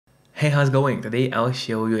Hey, how's it going? Today I'll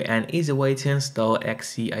show you an easy way to install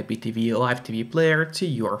XCIPTV live TV player to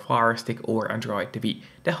your Firestick or Android TV.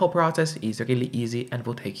 The whole process is really easy and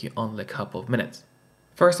will take you only a couple of minutes.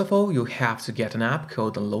 First of all, you have to get an app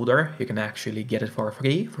called Downloader. You can actually get it for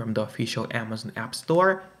free from the official Amazon App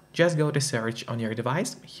Store. Just go to search on your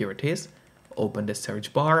device, here it is, open the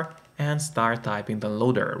search bar and start typing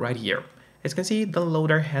Downloader right here. As you can see, the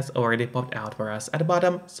loader has already popped out for us at the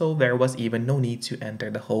bottom, so there was even no need to enter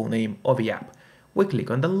the whole name of the app. We click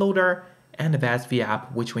on the loader, and that's the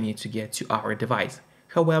app which we need to get to our device.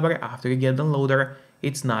 However, after you get the loader,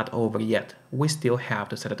 it's not over yet. We still have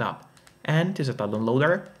to set it up. And to set up the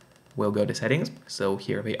loader, we'll go to settings. So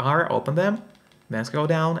here we are, open them. Then scroll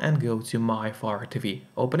down and go to My Fire TV.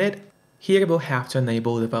 Open it. Here we'll have to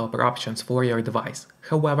enable developer options for your device.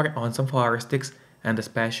 However, on some Fire Sticks, and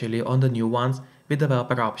especially on the new ones, the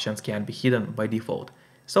developer options can be hidden by default.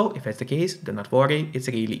 So if that's the case, do not worry, it's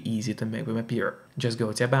really easy to make them appear. Just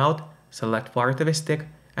go to About, select Fire TV Stick,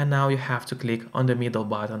 and now you have to click on the middle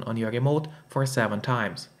button on your remote for 7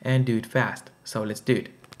 times, and do it fast. So let's do it.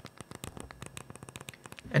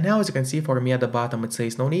 And now as you can see, for me at the bottom it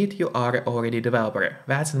says no need, you are already a developer.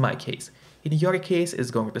 That's in my case. In your case,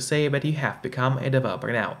 it's going to say that you have become a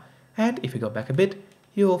developer now. And if you go back a bit,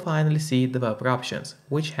 you will finally see developer options,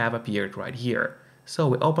 which have appeared right here. So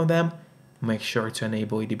we open them, make sure to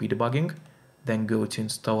enable ADB debugging, then go to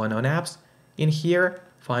install unknown apps. In here,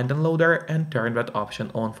 find Downloader and turn that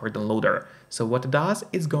option on for Downloader. So what it does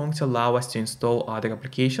is going to allow us to install other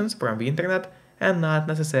applications from the internet and not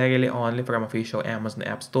necessarily only from official Amazon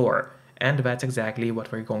App Store. And that's exactly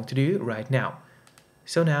what we're going to do right now.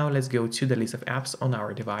 So now let's go to the list of apps on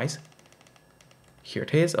our device. Here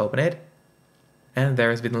it is, open it. And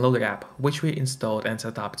there's the Downloader app, which we installed and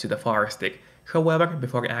set up to the Firestick. However,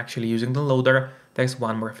 before actually using the Downloader, there's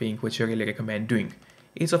one more thing which I really recommend doing.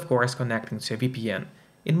 It's of course connecting to a VPN.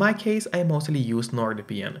 In my case, I mostly use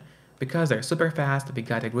NordVPN. Because they're super fast, we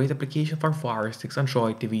got a great application for Firesticks,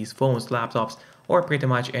 Android TVs, phones, laptops, or pretty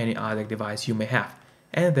much any other device you may have.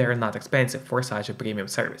 And they're not expensive for such a premium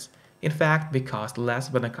service. In fact, they cost less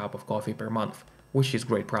than a cup of coffee per month, which is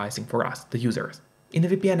great pricing for us, the users. In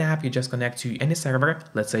the VPN app, you just connect to any server.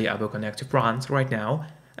 Let's say I will connect to France right now,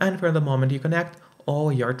 and from the moment you connect,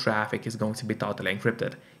 all your traffic is going to be totally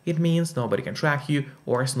encrypted. It means nobody can track you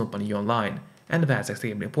or snoop on you online, and that's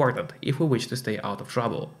extremely important if we wish to stay out of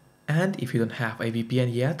trouble. And if you don't have a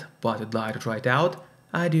VPN yet, but would like to try it out,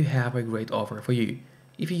 I do have a great offer for you.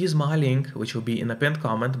 If you use my link, which will be in the pinned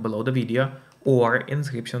comment below the video or in the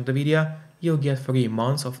description of the video, you'll get 3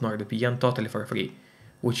 months of NordVPN totally for free,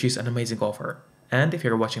 which is an amazing offer. And if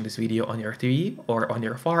you're watching this video on your TV or on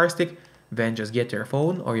your Fire Stick, then just get your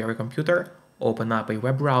phone or your computer, open up a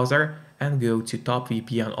web browser, and go to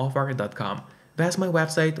topvpnoffer.com. That's my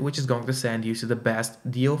website, which is going to send you to the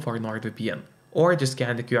best deal for NordVPN. Or just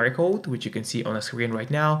scan the QR code, which you can see on the screen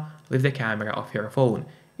right now, with the camera of your phone.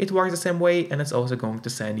 It works the same way, and it's also going to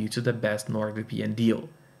send you to the best NordVPN deal.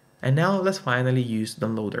 And now let's finally use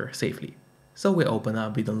Downloader safely. So we open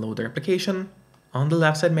up the Downloader application. On the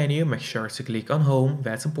left side menu, make sure to click on Home,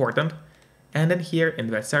 that's important. And then here in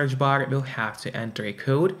that search bar, we'll have to enter a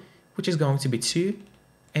code, which is going to be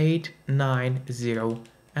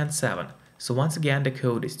 28907. So once again, the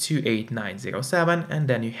code is 28907, and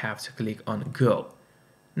then you have to click on Go.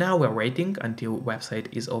 Now we're waiting until the website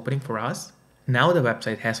is opening for us. Now the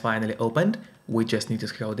website has finally opened. We just need to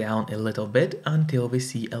scroll down a little bit until we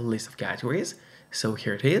see a list of categories. So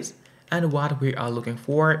here it is. And what we are looking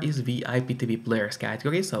for is the IPTV Players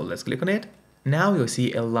category, so let's click on it. Now you'll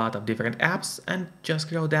see a lot of different apps, and just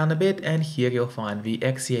scroll down a bit and here you'll find the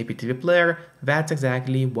XCIPTV Player. That's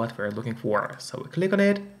exactly what we're looking for. So we click on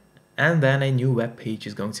it, and then a new web page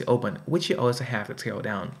is going to open, which you also have to scroll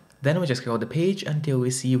down. Then we just scroll the page until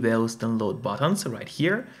we see those download buttons right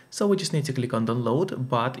here. So we just need to click on download,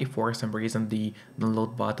 but if for some reason the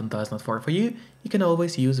download button does not work for you, you can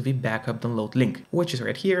always use the backup download link, which is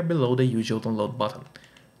right here below the usual download button.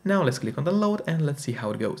 Now let's click on download and let's see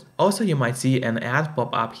how it goes. Also, you might see an ad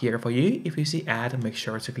pop up here for you. If you see ad, make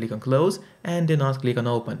sure to click on close and do not click on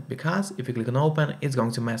open, because if you click on open, it's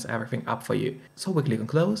going to mess everything up for you. So we click on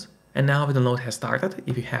close. And now the download has started.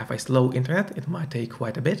 If you have a slow internet, it might take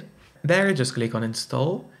quite a bit. There, just click on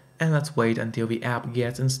install, and let's wait until the app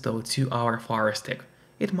gets installed to our Fire Stick.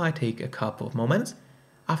 It might take a couple of moments.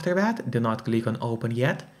 After that, do not click on open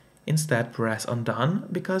yet. Instead, press on done,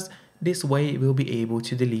 because this way we'll be able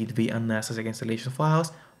to delete the unnecessary installation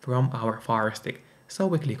files from our Fire Stick. So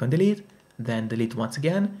we click on delete, then delete once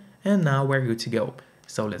again, and now we're good to go.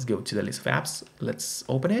 So let's go to the list of apps. Let's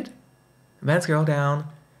open it. Then scroll down.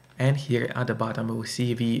 And here at the bottom, we'll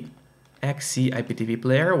see the XCIPTV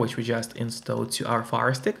player, which we just installed to our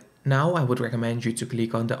Firestick. Now I would recommend you to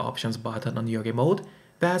click on the options button on your remote.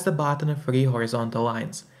 That's the button of 3 horizontal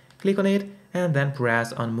lines. Click on it and then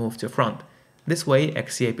press on move to front. This way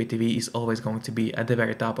XCIPTV is always going to be at the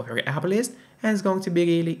very top of your app list, and it's going to be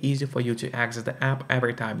really easy for you to access the app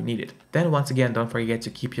every time you need it. Then once again, don't forget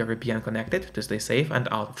to keep your VPN connected to stay safe and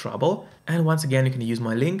out of trouble. And once again, you can use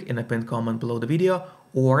my link in the pinned comment below the video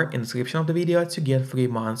or in the description of the video to get 3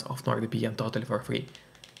 months of NordVPN totally for free.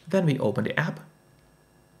 Then we open the app.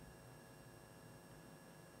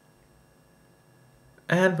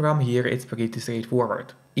 And from here it's pretty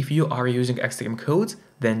straightforward. If you are using extreme codes,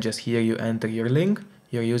 then just here you enter your link,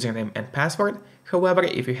 your username and password. However,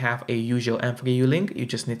 if you have a usual M3U link, you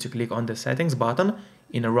just need to click on the settings button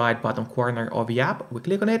in the right bottom corner of the app. We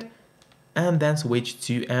click on it and then switch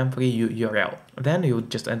to M3U URL. Then you would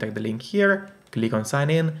just enter the link here, click on sign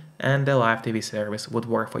in, and the live TV service would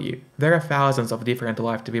work for you. There are thousands of different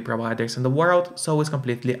live TV providers in the world, so it's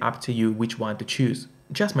completely up to you which one to choose.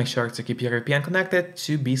 Just make sure to keep your VPN connected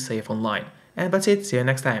to be safe online. And that's it, see you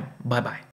next time, bye bye.